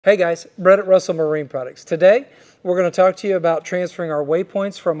Hey guys, Brett at Russell Marine Products. Today, we're going to talk to you about transferring our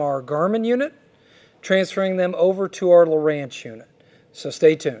waypoints from our Garmin unit, transferring them over to our Lowrance unit. So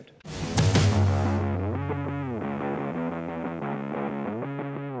stay tuned.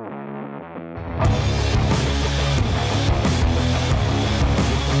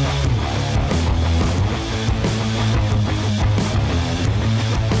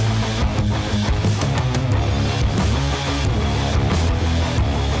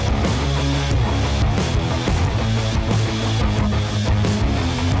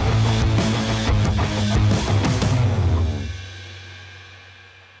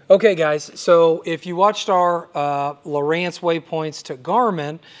 Okay guys, so if you watched our Lowrance waypoints to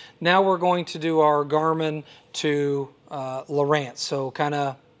Garmin, now we're going to do our Garmin to Lowrance, so kind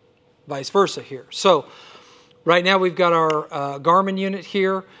of vice versa here. So right now we've got our Garmin unit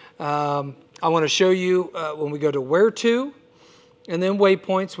here. I want to show you when we go to where to and then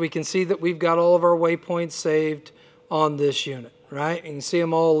waypoints, we can see that we've got all of our waypoints saved on this unit, right? You can see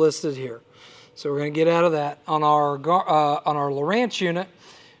them all listed here. So we're going to get out of that. On our Lowrance unit,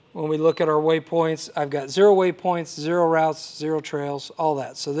 when we look at our waypoints, I've got 0 waypoints, 0 routes, 0 trails, all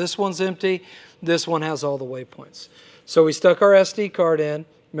that. So this one's empty. This one has all the waypoints. So we stuck our SD card in.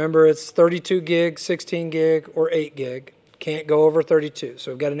 Remember, it's 32 gig, 16 gig, or 8 gig. Can't go over 32.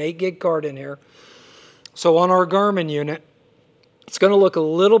 So we've got an 8 gig card in here. So on our Garmin unit, it's going to look a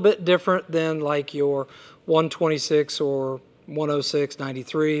little bit different than like your 126 or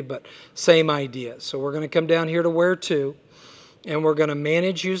 106.93, but same idea. So we're going to come down here to where to. And we're going to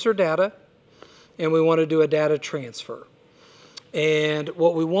manage user data, and we want to do a data transfer. And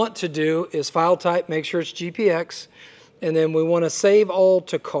what we want to do is file type, make sure it's GPX, and then we want to save all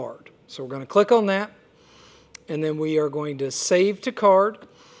to card. So we're going to click on that, and then we are going to save to card.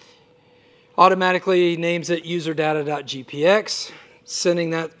 Automatically names it userdata.gpx, sending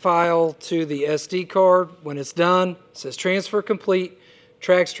that file to the SD card. When it's done, it says transfer complete,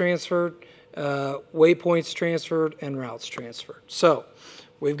 tracks transferred, waypoints transferred, and routes transferred. So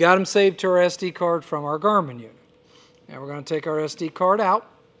we've got them saved to our SD card from our Garmin unit. Now we're going to take our SD card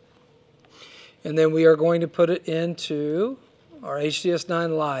out, and then we are going to put it into our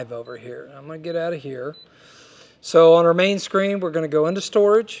HDS9 Live over here. I'm going to get out of here. So on our main screen, we're going to go into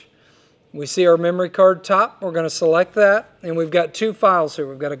storage. We see our memory card top. We're going to select that, and we've got 2 files here.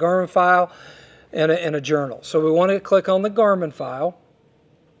 We've got a Garmin file and a journal. So we want to click on the Garmin file.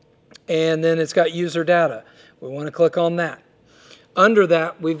 And then it's got user data. We want to click on that. Under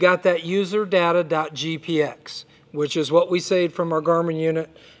that, we've got that userdata.gpx, which is what we saved from our Garmin unit,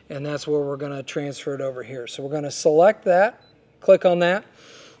 and that's where we're going to transfer it over here. So we're going to select that, click on that.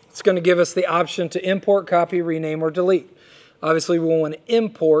 It's going to give us the option to import, copy, rename, or delete. Obviously, we want to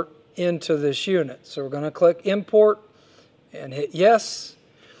import into this unit. So we're going to click import and hit yes.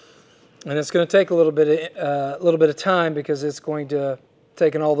 And it's going to take a little bit of time because it's going to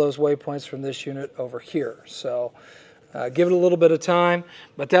taking all those waypoints from this unit over here. So give it a little bit of time,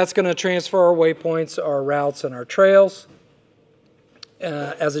 but that's going to transfer our waypoints, our routes, and our trails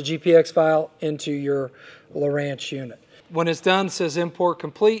as a GPX file into your Lowrance unit. When it's done, it says import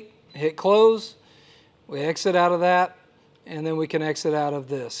complete. Hit close. We exit out of that, and then we can exit out of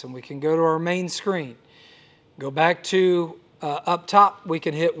this, and we can go to our main screen. Go back to up top, we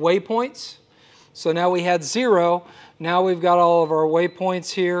can hit waypoints. So now we had 0. Now we've got all of our waypoints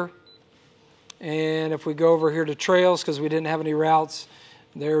here. And if we go over here to trails, because we didn't have any routes,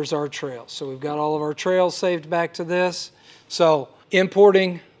 there's our trails. So we've got all of our trails saved back to this. So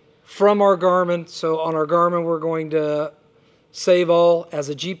importing from our Garmin. So on our Garmin, we're going to save all as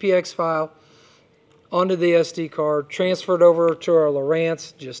a GPX file onto the SD card, transfer it over to our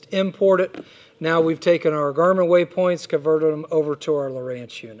Lowrance, just import it. Now we've taken our Garmin waypoints, converted them over to our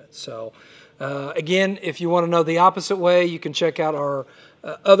Lowrance unit. So again, if you want to know the opposite way, you can check out our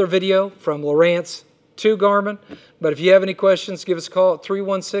other video from Lowrance to Garmin. But if you have any questions, give us a call at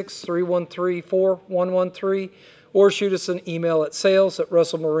 316-313-4113 or shoot us an email at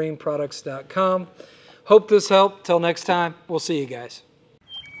sales@russellmarineproducts.com. Hope this helped. Till next time, we'll see you guys.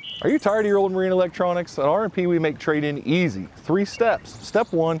 Are you tired of your old marine electronics? At R&P, we make trade-in easy. 3 steps.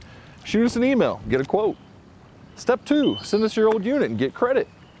 Step 1, shoot us an email, get a quote. Step 2, send us your old unit and get credit.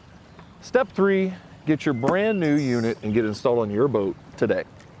 Step 3, get your brand new unit and get it installed on your boat today.